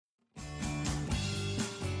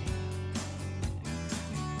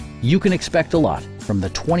You can expect a lot from the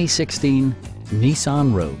 2016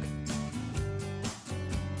 Nissan Rogue.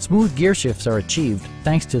 Smooth gear shifts are achieved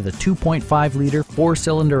thanks to the 2.5-liter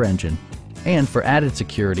four-cylinder engine. And for added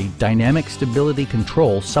security, dynamic stability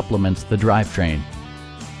control supplements the drivetrain.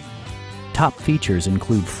 Top features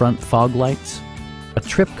include front fog lights, a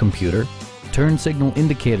trip computer, turn signal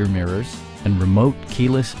indicator mirrors, and remote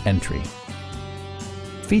keyless entry.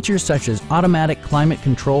 Features such as automatic climate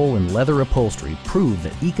control and leather upholstery prove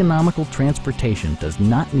that economical transportation does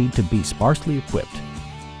not need to be sparsely equipped.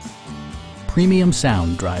 Premium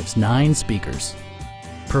sound drives 9 speakers,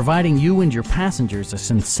 providing you and your passengers a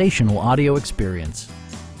sensational audio experience.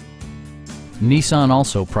 Nissan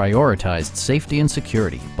also prioritized safety and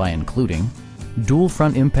security by including dual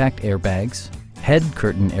front impact airbags, head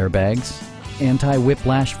curtain airbags,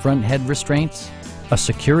 anti-whiplash front head restraints, a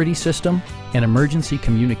security system, an emergency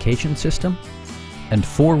communication system, and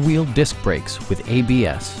 4-wheel disc brakes with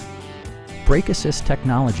ABS. Brake assist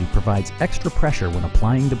technology provides extra pressure when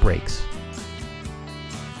applying the brakes.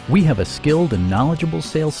 We have a skilled and knowledgeable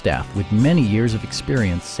sales staff with many years of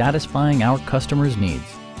experience satisfying our customers' needs.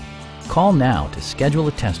 Call now to schedule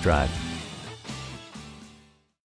a test drive.